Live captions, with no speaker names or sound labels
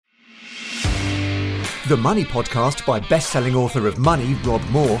The Money Podcast by best-selling author of Money, Rob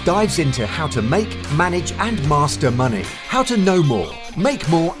Moore, dives into how to make, manage and master money. How to know more, make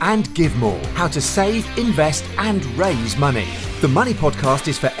more and give more. How to save, invest and raise money. The Money Podcast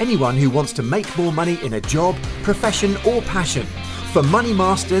is for anyone who wants to make more money in a job, profession or passion. For money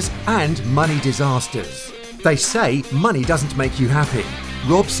masters and money disasters. They say money doesn't make you happy.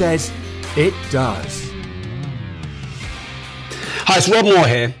 Rob says it does. Hi, it's Rob Moore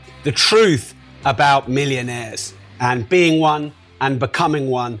here. The truth about millionaires and being one and becoming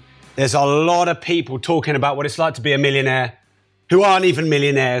one. There's a lot of people talking about what it's like to be a millionaire who aren't even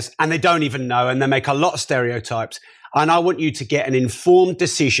millionaires and they don't even know, and they make a lot of stereotypes. And I want you to get an informed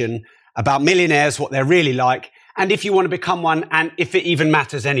decision about millionaires, what they're really like, and if you want to become one, and if it even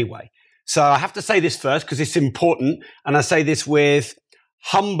matters anyway. So I have to say this first because it's important, and I say this with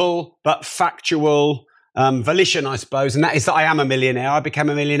humble but factual volition, I suppose, and that is that I am a millionaire. I became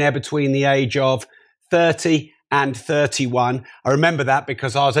a millionaire between the age of 30 and 31. I remember that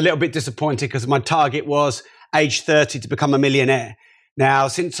because I was a little bit disappointed because my target was age 30 to become a millionaire. Now,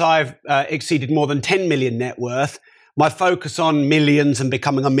 since I've exceeded more than 10 million net worth, my focus on millions and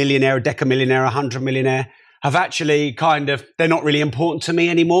becoming a millionaire, a decamillionaire, 100 millionaire have actually they're not really important to me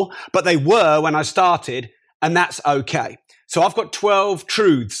anymore, but they were when I started, and that's okay. So I've got 12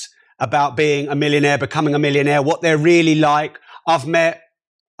 truths about being a millionaire, becoming a millionaire, what they're really like. I've met,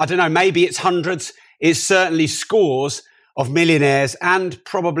 I don't know, maybe it's hundreds, it's certainly scores of millionaires and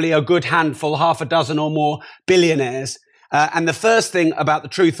probably a good handful, half a dozen or more billionaires. And the first thing about the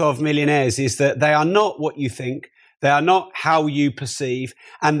truth of millionaires is that they are not what you think. They are not how you perceive,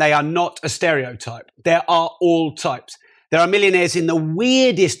 and they are not a stereotype. There are all types. There are millionaires in the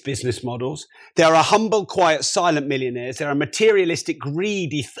weirdest business models. There are humble, quiet, silent millionaires. There are materialistic,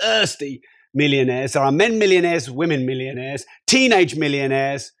 greedy, thirsty millionaires. There are men millionaires, women millionaires, teenage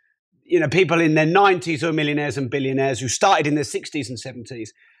millionaires, people in their 90s who are millionaires and billionaires who started in their 60s and 70s.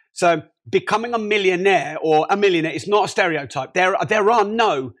 So becoming a millionaire or a millionaire is not a stereotype. There are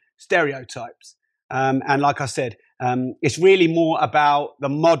no stereotypes. And like I said, it's really more about the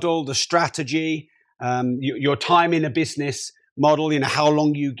model, the strategy, your time in a business model, how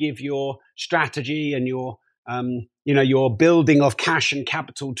long you give your strategy and your building of cash and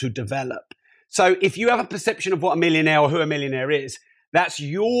capital to develop. So if you have a perception of what a millionaire or who a millionaire is, that's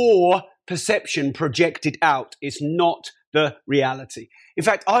your perception projected out. It's not the reality. In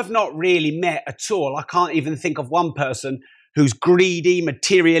fact, I've not really met at all. I can't even think of one person who's greedy,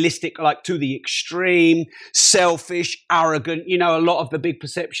 materialistic, like to the extreme, selfish, arrogant, a lot of the big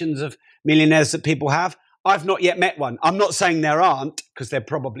perceptions of millionaires that people have. I've not yet met one. I'm not saying there aren't, because there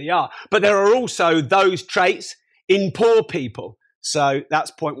probably are, but there are also those traits in poor people. So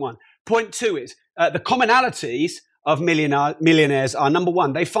that's point one. Point two is the commonalities of millionaires are, number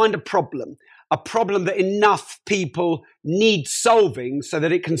one, they find a problem that enough people need solving so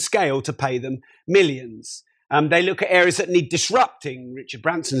that it can scale to pay them millions. They look at areas that need disrupting. Richard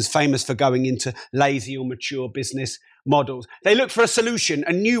Branson's famous for going into lazy or mature business models. They look for a solution,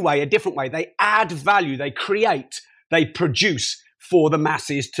 a new way, a different way. They add value, they create, they produce for the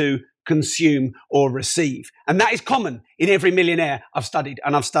masses to consume or receive. And that is common in every millionaire I've studied.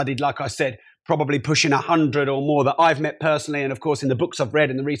 And I've studied, like I said, probably pushing 100 or more that I've met personally. And of course, in the books I've read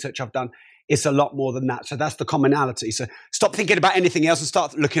and the research I've done, it's a lot more than that. So that's the commonality. So stop thinking about anything else and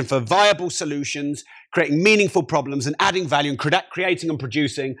start looking for viable solutions, creating meaningful problems and adding value and creating and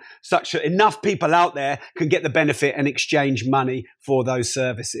producing such that enough people out there can get the benefit and exchange money for those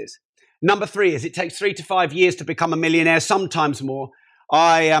services. Number three is it takes 3 to 5 years to become a millionaire, sometimes more.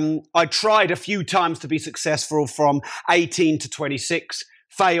 I tried a few times to be successful from 18 to 26,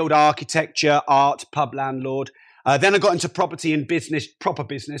 failed architecture, art, pub landlord. Then I got into property and business, proper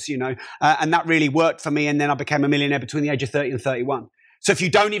business, and that really worked for me. And then I became a millionaire between the age of 30 and 31. So if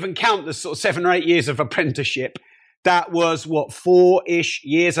you don't even count the sort of 7 or 8 years of apprenticeship, that was 4-ish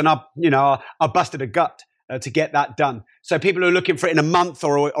years. And I busted a gut to get that done. So people who are looking for it in a month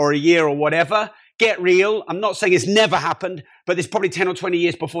or a year or whatever, get real. I'm not saying it's never happened, but there's probably 10 or 20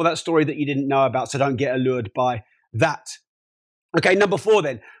 years before that story that you didn't know about. So don't get allured by that. Okay, number 4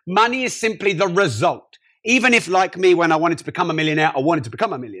 then. Money is simply the result. Even if, like me, when I wanted to become a millionaire, I wanted to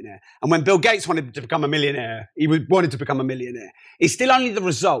become a millionaire. And when Bill Gates wanted to become a millionaire, he wanted to become a millionaire. It's still only the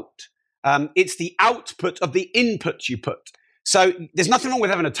result. It's the output of the input you put. So there's nothing wrong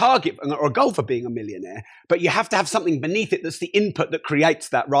with having a target or a goal for being a millionaire, but you have to have something beneath it that's the input that creates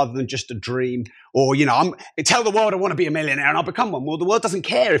that rather than just a dream or, tell the world I want to be a millionaire and I'll become one. Well, the world doesn't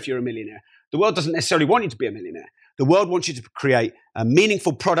care if you're a millionaire. The world doesn't necessarily want you to be a millionaire. The world wants you to create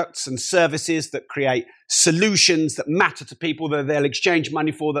meaningful products and services that create solutions that matter to people, that they'll exchange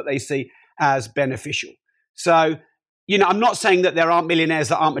money for, that they see as beneficial. So, I'm not saying that there aren't millionaires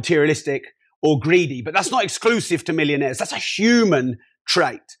that aren't materialistic or greedy, but that's not exclusive to millionaires. That's a human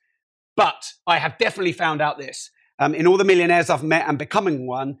trait. But I have definitely found out this. In all the millionaires I've met and becoming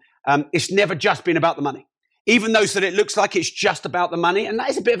one, it's never just been about the money. Even though it looks like it's just about the money, and that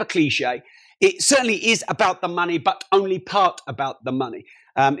is a bit of a cliche, it certainly is about the money, but only part about the money.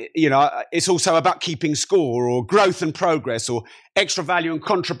 It's also about keeping score, or growth and progress, or extra value and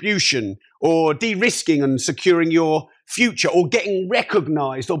contribution, or de-risking and securing your future, or getting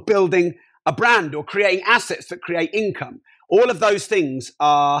recognized, or building a brand, or creating assets that create income. All of those things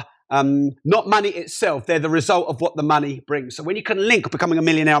are not money itself. They're the result of what the money brings. So when you can link becoming a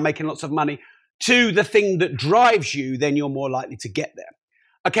millionaire or making lots of money to the thing that drives you, then you're more likely to get there.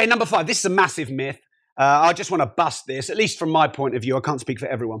 Okay, number 5. This is a massive myth. I just want to bust this, at least from my point of view. I can't speak for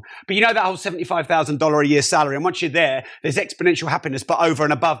everyone. But that whole $75,000 a year salary, and once you're there, there's exponential happiness, but over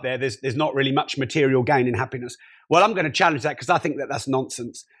and above there's not really much material gain in happiness. Well, I'm going to challenge that, because I think that that's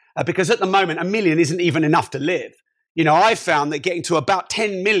nonsense. Because at the moment, $1 million isn't even enough to live. I found that getting to about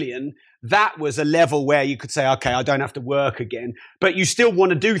 10 million, that was a level where you could say, okay, I don't have to work again, but you still want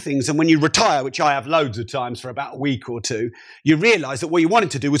to do things. And when you retire, which I have loads of times for about a week or two, you realize that what you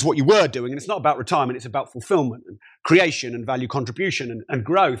wanted to do was what you were doing. And it's not about retirement. It's about fulfillment and creation and value contribution and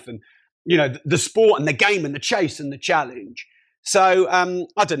growth and, the sport and the game and the chase and the challenge. So,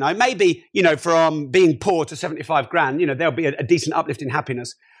 I don't know, maybe, from being poor to 75 grand, there'll be a decent uplift in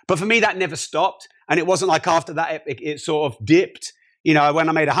happiness. But for me, that never stopped. And it wasn't like after that, it sort of dipped. When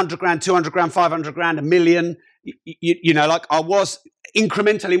I made 100 grand, 200 grand, 500 grand, $1 million, like I was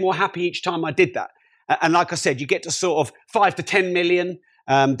incrementally more happy each time I did that. And like I said, you get to sort of 5 to 10 million,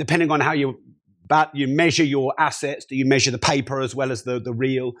 depending on how you measure your assets. Do you measure the paper as well as the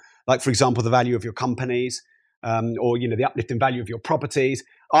real? Like, for example, the value of your companies, or, the uplift in value of your properties.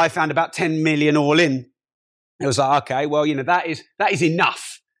 I found about 10 million all in. It was like, okay, well, that is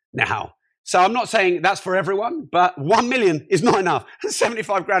enough now. So I'm not saying that's for everyone, but 1 million is not enough.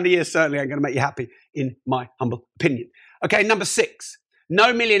 75 grand a year certainly ain't going to make you happy, in my humble opinion. Okay, number 6.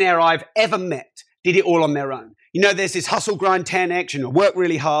 No millionaire I've ever met did it all on their own. There's this hustle, grind, 10x, work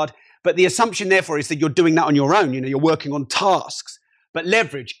really hard. But the assumption, therefore, is that you're doing that on your own. You're working on tasks. But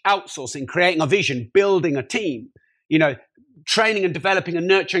leverage, outsourcing, creating a vision, building a team, training and developing and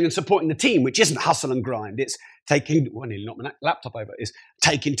nurturing and supporting the team, which isn't hustle and grind. It's taking, nearly knocked my laptop over, is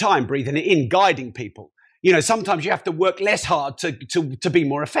taking time, breathing it in, guiding people. Sometimes you have to work less hard to be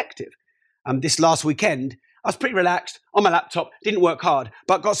more effective. This last weekend, I was pretty relaxed on my laptop, didn't work hard,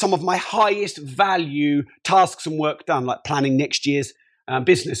 but got some of my highest value tasks and work done, like planning next year's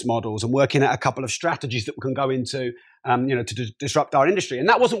business models and working at a couple of strategies that we can go into, to disrupt our industry. And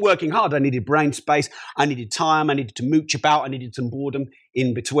that wasn't working hard. I needed brain space. I needed time. I needed to mooch about. I needed some boredom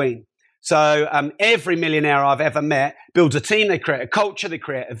in between. So every millionaire I've ever met builds a team. They create a culture. They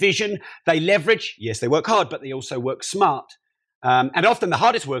create a vision. They leverage. Yes, they work hard, but they also work smart. And often the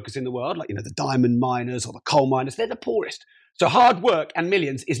hardest workers in the world, like, the diamond miners or the coal miners, they're the poorest. So hard work and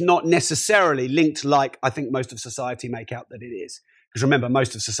millions is not necessarily linked like I think most of society make out that it is. Because remember,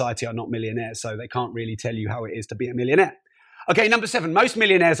 most of society are not millionaires, so they can't really tell you how it is to be a millionaire. Okay, number 7, most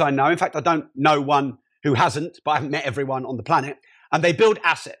millionaires I know, in fact, I don't know one who hasn't, but I haven't met everyone on the planet, and they build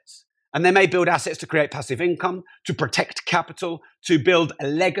assets. And they may build assets to create passive income, to protect capital, to build a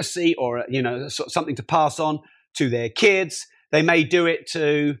legacy or, something to pass on to their kids. They may do it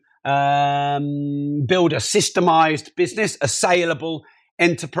to build a systemized business, a saleable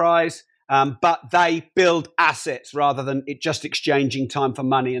enterprise. But they build assets rather than it just exchanging time for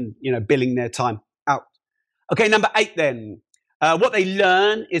money and, billing their time out. Okay, number 8 then. What they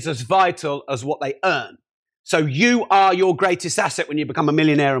learn is as vital as what they earn. So you are your greatest asset when you become a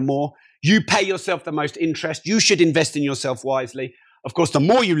millionaire and more. You pay yourself the most interest. You should invest in yourself wisely. Of course, the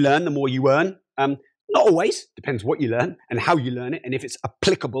more you learn, the more you earn. Not always. Depends what you learn and how you learn it and if it's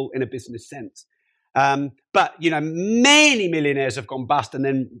applicable in a business sense. But, many millionaires have gone bust and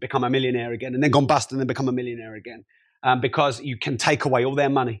then become a millionaire again, and then gone bust and then become a millionaire again, because you can take away all their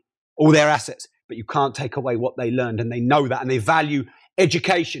money, all their assets, but you can't take away what they learned, and they know that, and they value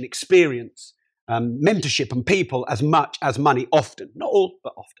education, experience, mentorship and people as much as money often. Not all,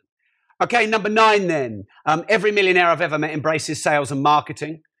 but often. Okay, number 9 then. Every millionaire I've ever met embraces sales and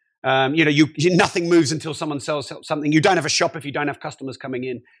marketing. Nothing moves until someone sells something. You don't have a shop if you don't have customers coming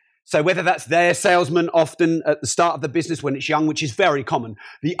in. So whether that's their salesman often at the start of the business when it's young, which is very common,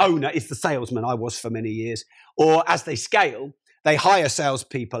 the owner is the salesman, I was for many years, or as they scale, they hire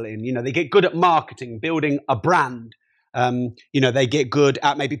salespeople in, they get good at marketing, building a brand, they get good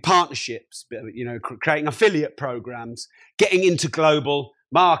at maybe partnerships, creating affiliate programs, getting into global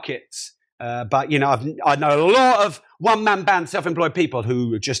markets, But, I know a lot of one-man band self-employed people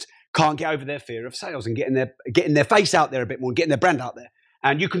who just can't get over their fear of sales and getting their face out there a bit more and getting their brand out there.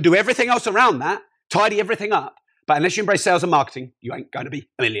 And you can do everything else around that, tidy everything up. But unless you embrace sales and marketing, you ain't going to be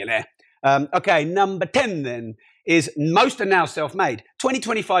a millionaire. Okay, number 10 then is most are now self-made.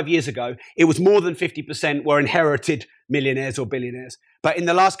 25 years ago, it was more than 50% were inherited millionaires or billionaires. But in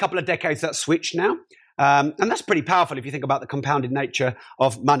the last couple of decades, that's switched now. And that's pretty powerful if you think about the compounded nature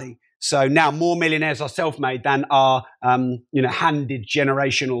of money. So now more millionaires are self-made than are, handed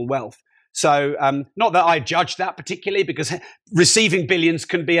generational wealth. So not that I judge that particularly, because receiving billions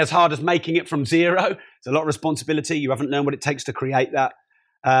can be as hard as making it from zero. It's a lot of responsibility. You haven't learned what it takes to create that.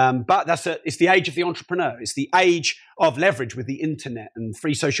 But it's the age of the entrepreneur. It's the age of leverage with the internet and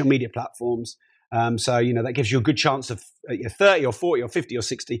free social media platforms. So that gives you a good chance of 30 or 40 or 50 or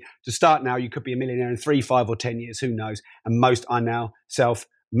 60 to start now. You could be a millionaire in 3, 5 or 10 years, who knows? And most are now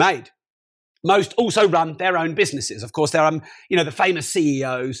self-made. Most also run their own businesses. Of course, there are, the famous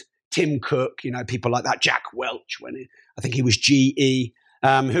CEOs, Tim Cook, people like that, Jack Welch, I think he was GE,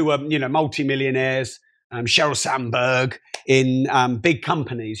 who were, multimillionaires, Sheryl Sandberg in big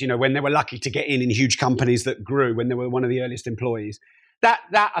companies, when they were lucky to get in huge companies that grew when they were one of the earliest employees.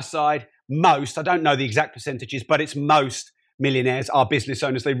 That aside, most, I don't know the exact percentages, but it's most millionaires are business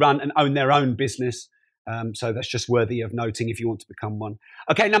owners. They run and own their own business. So that's just worthy of noting if you want to become one.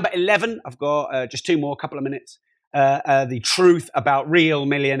 Okay, number 11, I've got just two more, couple of minutes. The truth about real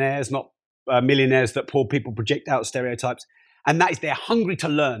millionaires, not millionaires that poor people project out stereotypes. And that is they're hungry to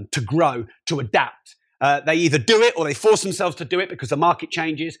learn, to grow, to adapt. They either do it or they force themselves to do it because the market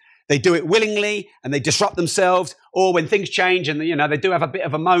changes. They do it willingly and they disrupt themselves. Or when things change and, they do have a bit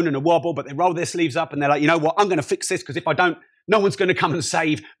of a moan and a wobble, but they roll their sleeves up and they're like, you know what, I'm going to fix this because if I don't, no one's going to come and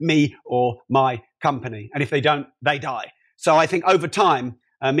save me or my company. And if they don't, they die. So I think over time,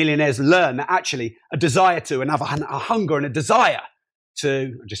 millionaires learn that actually a desire to and have a hunger and a desire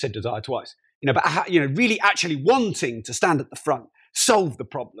to, I just said desire twice, really actually wanting to stand at the front, solve the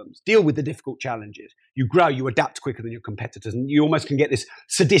problems, deal with the difficult challenges. You grow, you adapt quicker than your competitors, and you almost can get this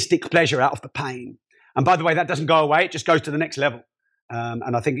sadistic pleasure out of the pain. And by the way, that doesn't go away. It just goes to the next level.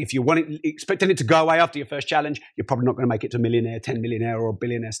 And I think if you're expecting it to go away after your first challenge, you're probably not going to make it to millionaire, 10 millionaire or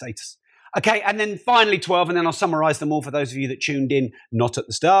billionaire status. Okay, and then finally 12, and then I'll summarize them all for those of you that tuned in not at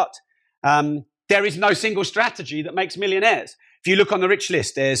the start. There is no single strategy that makes millionaires. If you look on the rich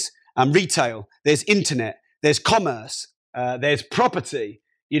list, there's retail, there's internet, there's commerce, there's property,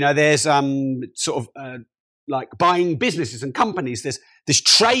 there's like buying businesses and companies, there's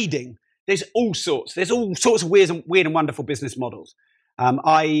trading, there's all sorts of weird and wonderful business models.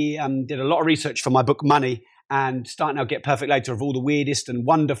 I did a lot of research for my book Money and starting to get perfect later of all the weirdest and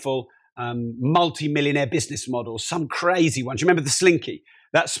wonderful multi-millionaire business models, some crazy ones. You remember the Slinky,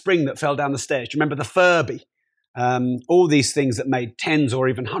 that spring that fell down the stairs? Do you remember the Furby? All these things that made tens or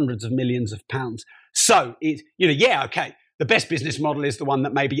even hundreds of millions of pounds. So, the best business model is the one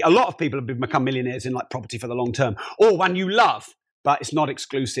that maybe a lot of people have become millionaires in, like property for the long term, or one you love, but it's not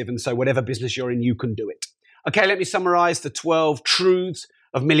exclusive. And so whatever business you're in, you can do it. Okay, let me summarize the 12 truths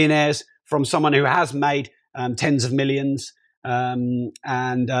of millionaires from someone who has made tens of millions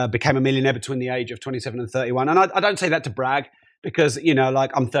and became a millionaire between the age of 27 and 31. And I don't say that to brag because,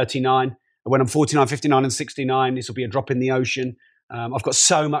 I'm 39. When I'm 49, 59 and 69, this will be a drop in the ocean. I've got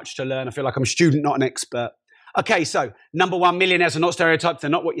so much to learn. I feel like I'm a student, not an expert. Okay, so number one, millionaires are not stereotypes. They're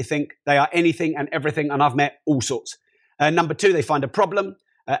not what you think. They are anything and everything, and I've met all sorts. Number two, they find a problem,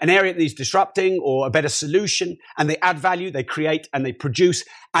 an area that needs disrupting or a better solution, and they add value, they create and they produce,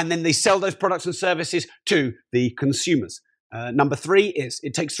 and then they sell those products and services to the consumers. Number three is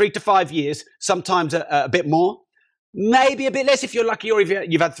it takes 3 to 5 years, sometimes a bit more, maybe a bit less if you're lucky or if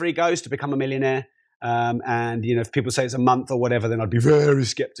you've had 3 goes to become a millionaire. And if people say it's a month or whatever, then I'd be very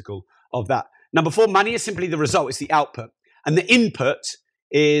skeptical of that. Number 4, money is simply the result. It's the output. And the input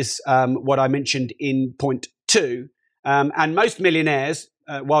is what I mentioned in point 2. And most millionaires,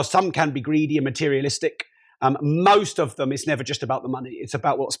 while some can be greedy and materialistic, most of them, it's never just about the money. It's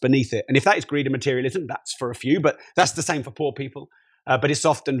about what's beneath it. And if that is greed and materialism, that's for a few, but that's the same for poor people. But it's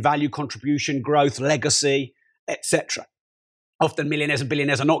often value, contribution, growth, legacy, etc. Often millionaires and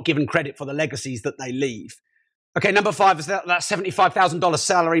billionaires are not given credit for the legacies that they leave. Okay, number 5 is that $75,000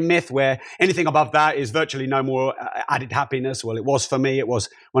 salary myth where anything above that is virtually no more added happiness. Well, it was for me. It was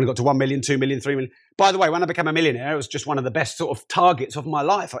when I got to 1 million, 2 million, 3 million. By the way, when I became a millionaire, it was just one of the best sort of targets of my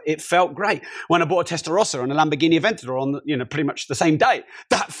life. It felt great. When I bought a Testarossa and a Lamborghini Aventador on pretty much the same day,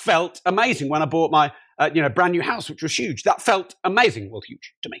 that felt amazing. When I bought my brand new house, which was huge, that felt amazing. Well,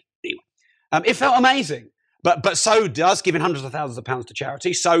 huge to me anyway. It felt amazing. But so does giving hundreds of thousands of pounds to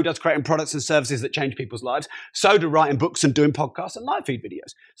charity. So does creating products and services that change people's lives. So do writing books and doing podcasts and live feed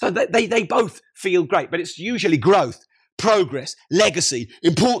videos. So they both feel great, but it's usually growth, progress, legacy,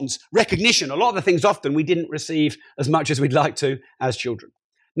 importance, recognition. A lot of the things often we didn't receive as much as we'd like to as children.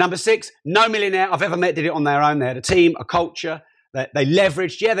 Number 6, no millionaire I've ever met did it on their own. They had a team, a culture that they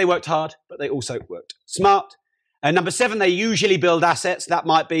leveraged. Yeah, they worked hard, but they also worked smart. And number 7, they usually build assets. That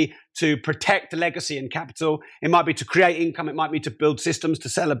might be to protect legacy and capital. It might be to create income. It might be to build systems, to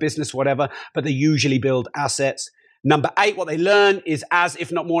sell a business, whatever. But they usually build assets. Number 8, what they learn is as,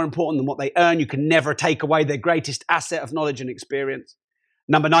 if not more important than what they earn. You can never take away their greatest asset of knowledge and experience.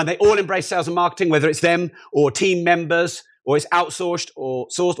 Number 9, they all embrace sales and marketing, whether it's them or team members, or it's outsourced or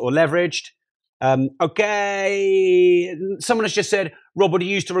sourced or leveraged. Okay, someone has just said, Rob, what do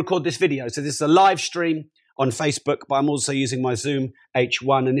you use to record this video? So this is a live stream on Facebook, but I'm also using my Zoom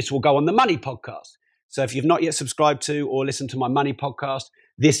H1, and this will go on the Money podcast. So if you've not yet subscribed to or listened to my Money podcast,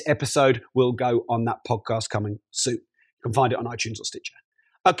 this episode will go on that podcast coming soon. You can find it on iTunes or Stitcher.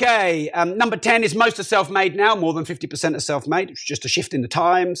 Okay, number 10 is most are self-made now. More than 50% are self-made. It's just a shift in the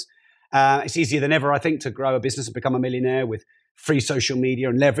times. It's easier than ever, I think, to grow a business and become a millionaire with free social media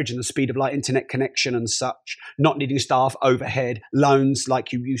and leverage and the speed of light, internet connection and such, not needing staff, overhead, loans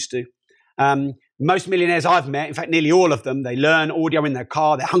like you used to. Most millionaires I've met, in fact, nearly all of them, they learn audio in their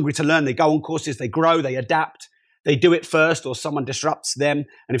car. They're hungry to learn. They go on courses. They grow. They adapt. They do it first or someone disrupts them.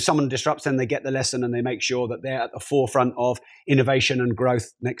 And if someone disrupts them, they get the lesson and they make sure that they're at the forefront of innovation and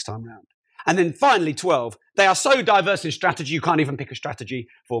growth next time round. And then finally, 12, they are so diverse in strategy, you can't even pick a strategy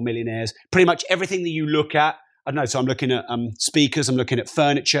for millionaires. Pretty much everything that you look at, I don't know, so I'm looking at speakers, I'm looking at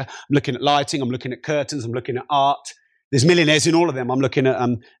furniture, I'm looking at lighting, I'm looking at curtains, I'm looking at art. There's millionaires in all of them. I'm looking at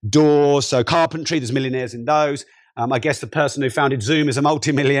doors, so carpentry, there's millionaires in those. I guess the person who founded Zoom is a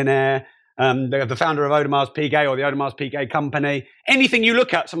multimillionaire. The founder of Audemars Piguet or the Audemars Piguet company. Anything you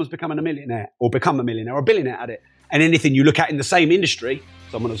look at, someone's becoming a millionaire or become a millionaire or a billionaire at it. And anything you look at in the same industry,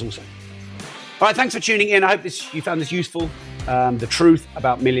 someone has also. All right, thanks for tuning in. I hope you found this useful. The truth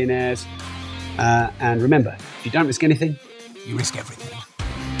about millionaires. And remember, if you don't risk anything, you risk everything.